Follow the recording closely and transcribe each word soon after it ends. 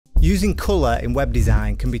Using colour in web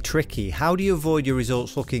design can be tricky. How do you avoid your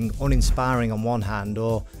results looking uninspiring on one hand,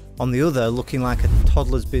 or on the other looking like a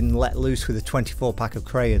toddler's been let loose with a 24 pack of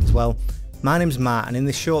crayons? Well, my name's Matt, and in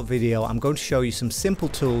this short video I'm going to show you some simple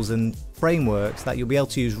tools and frameworks that you'll be able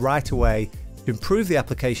to use right away to improve the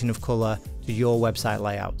application of colour to your website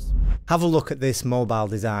layouts. Have a look at this mobile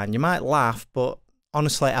design. You might laugh, but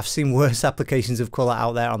honestly I've seen worse applications of colour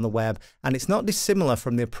out there on the web, and it's not dissimilar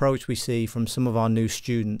from the approach we see from some of our new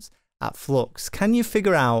students at Flux. Can you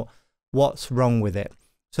figure out what's wrong with it?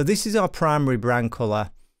 So this is our primary brand colour,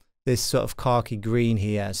 this sort of khaki green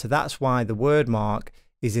here. So that's why the word mark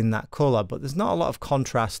is in that colour, but there's not a lot of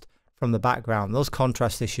contrast from the background. Those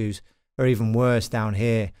contrast issues are even worse down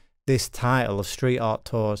here. This title of Street Art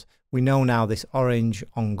Tours, we know now this orange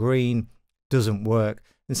on green doesn't work.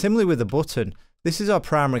 And similarly with the button, this is our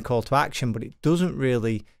primary call to action, but it doesn't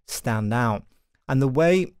really stand out. And the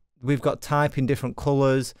way we've got type in different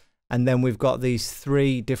colors, and then we've got these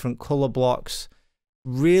three different color blocks,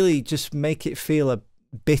 really just make it feel a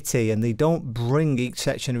bitty, and they don't bring each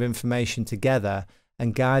section of information together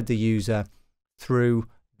and guide the user through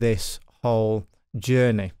this whole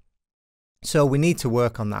journey. So we need to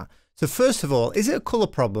work on that. So first of all, is it a color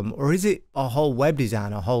problem, or is it a whole web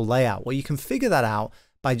design, a whole layout? Well, you can figure that out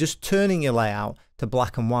by just turning your layout to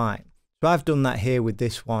black and white. So I've done that here with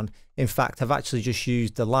this one. In fact, I've actually just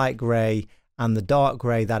used the light gray and the dark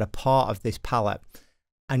gray that are part of this palette.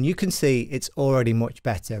 And you can see it's already much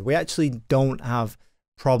better. We actually don't have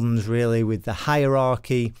problems really with the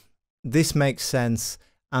hierarchy. This makes sense,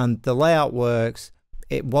 and the layout works.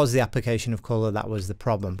 It was the application of color that was the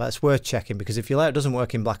problem, but it's worth checking, because if your layout doesn't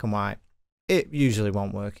work in black and white, it usually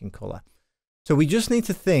won't work in color. So we just need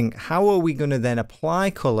to think, how are we going to then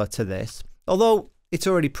apply color to this? Although it's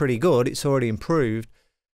already pretty good, it's already improved,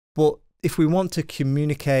 but if we want to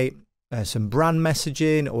communicate some brand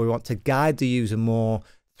messaging, or we want to guide the user more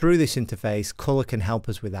through this interface, color can help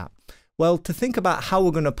us with that. Well, to think about how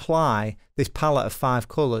we're going to apply this palette of 5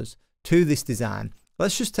 colors to this design,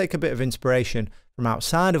 let's just take a bit of inspiration from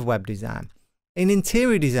outside of web design. In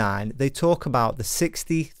interior design, they talk about the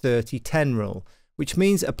 60-30-10 rule, which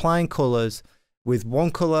means applying colors with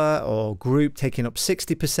one color or group taking up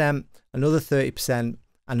 60%, another 30%,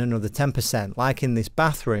 and another 10%, like in this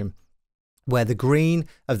bathroom, where the green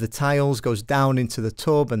of the tiles goes down into the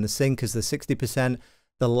tub and the sink is the 60%,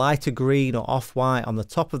 the lighter green or off-white on the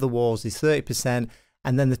top of the walls is 30%,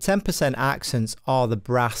 and then the 10% accents are the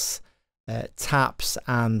brass taps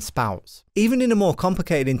and spouts. Even in a more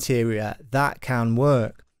complicated interior, that can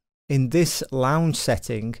work. In this lounge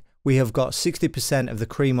setting, we have got 60% of the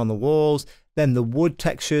cream on the walls, then the wood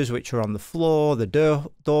textures which are on the floor, the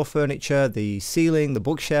door furniture, the ceiling, the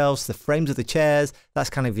bookshelves, the frames of the chairs, that's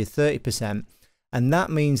kind of your 30%. And that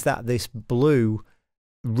means that this blue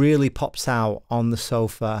really pops out on the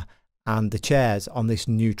sofa and the chairs on this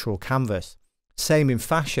neutral canvas. Same in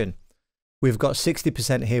fashion. We've got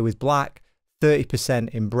 60% here with black, 30%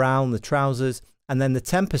 in brown, the trousers, and then the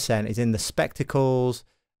 10% is in the spectacles,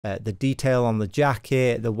 the detail on the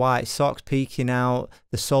jacket, the white socks peeking out,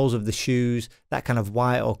 the soles of the shoes, that kind of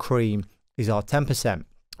white or cream is our 10%.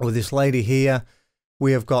 With this lady here,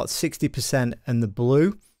 we have got 60% in the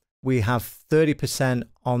blue. We have 30%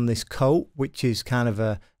 on this coat, which is kind of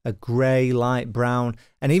a grey, light brown.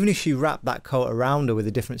 And even if she wrapped that coat around her with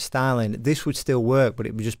a different styling, this would still work, but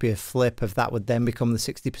it would just be a flip of that would then become the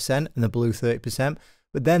 60% and the blue 30%.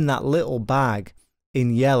 But then that little bag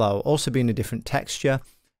in yellow, also being a different texture,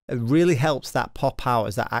 it really helps that pop out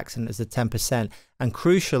as that accent as the 10%. And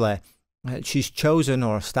crucially, she's chosen,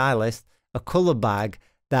 or a stylist, a colour bag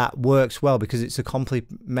that works well, because it's a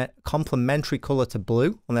complementary colour to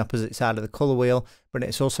blue on the opposite side of the colour wheel, but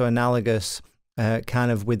it's also analogous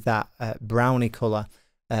kind of with that brownie colour.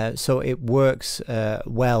 So it works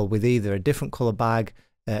well with either. A different colour bag,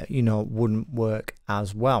 you know, wouldn't work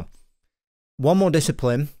as well. One more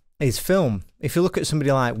discipline is film. If you look at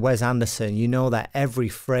somebody like Wes Anderson, you know that every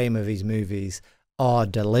frame of his movies are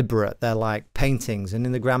deliberate. They're like paintings. And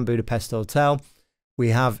in the Grand Budapest Hotel, we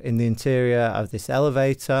have in the interior of this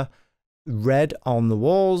elevator, red on the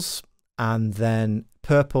walls, and then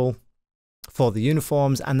purple for the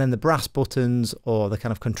uniforms, and then the brass buttons or the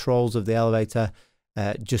kind of controls of the elevator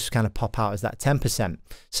just kind of pop out as that 10%.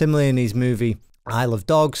 Similarly, in his movie Isle of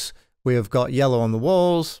Dogs, we have got yellow on the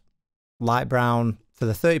walls, light brown for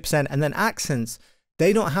the 30%, and then accents,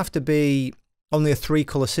 they don't have to be only a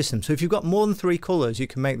 3-color system. So if you've got more than 3 colors, you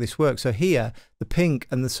can make this work. So here, the pink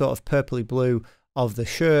and the sort of purpley blue of the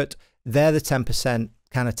shirt, they're the 10%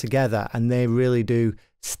 kind of together, and they really do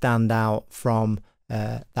stand out from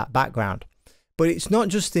that background. But it's not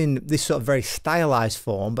just in this sort of very stylized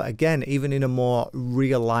form, but again, even in a more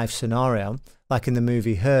real life scenario, like in the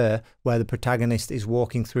movie Her, where the protagonist is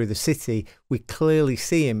walking through the city, we clearly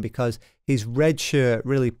see him because his red shirt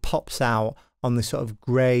really pops out on the sort of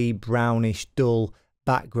grey, brownish, dull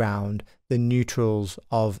background, the neutrals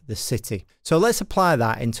of the city. So let's apply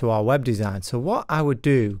that into our web design. So what I would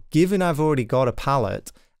do, given I've already got a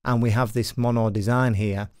palette and we have this mono design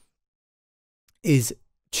here, is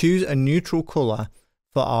choose a neutral color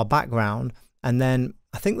for our background. And then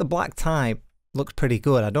I think the black type looks pretty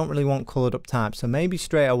good. I don't really want colored up type. So maybe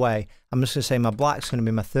straight away, I'm just going to say my black's going to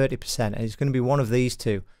be my 30% and it's going to be one of these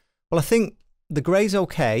two. Well, I think the gray's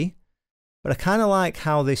okay, but I kind of like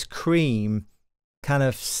how this cream kind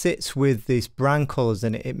of sits with these brand colors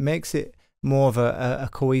and it makes it more of a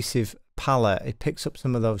cohesive palette. It picks up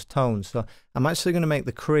some of those tones. So I'm actually going to make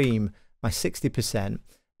the cream my 60%,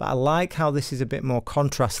 but I like how this is a bit more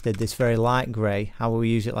contrasted, this very light gray, how we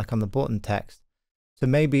use it like on the button text. So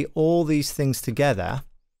maybe all these things together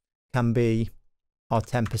can be our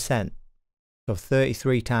 10%. So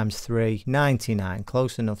 33 times 3, 99,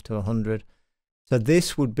 close enough to 100. So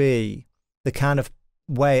this would be the kind of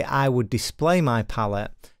way I would display my palette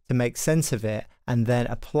to make sense of it and then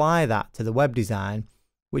apply that to the web design,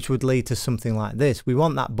 which would lead to something like this. We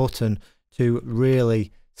want that button to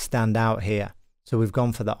really stand out here. So we've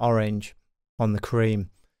gone for the orange on the cream.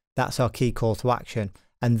 That's our key call to action.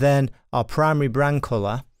 And then our primary brand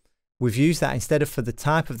color, we've used that instead of for the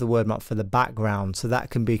type of the word mark for the background. So that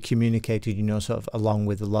can be communicated, you know, sort of along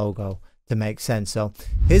with the logo to make sense. So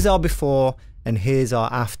here's our before and here's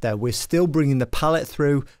our after. We're still bringing the palette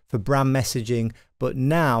through for brand messaging, but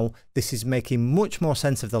now this is making much more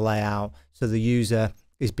sense of the layout. So the user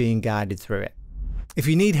is being guided through it. If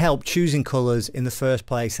you need help choosing colors in the first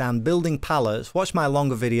place and building palettes, watch my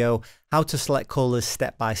longer video, how to select colors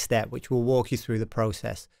step by step, which will walk you through the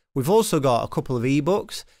process. We've also got a couple of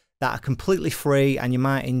ebooks that are completely free and you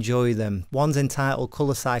might enjoy them. One's entitled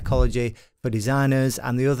Color Psychology for Designers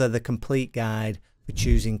and the other The Complete Guide for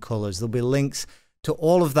Choosing Colors. There'll be links to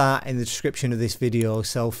all of that in the description of this video,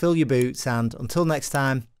 so fill your boots and until next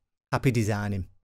time, happy designing.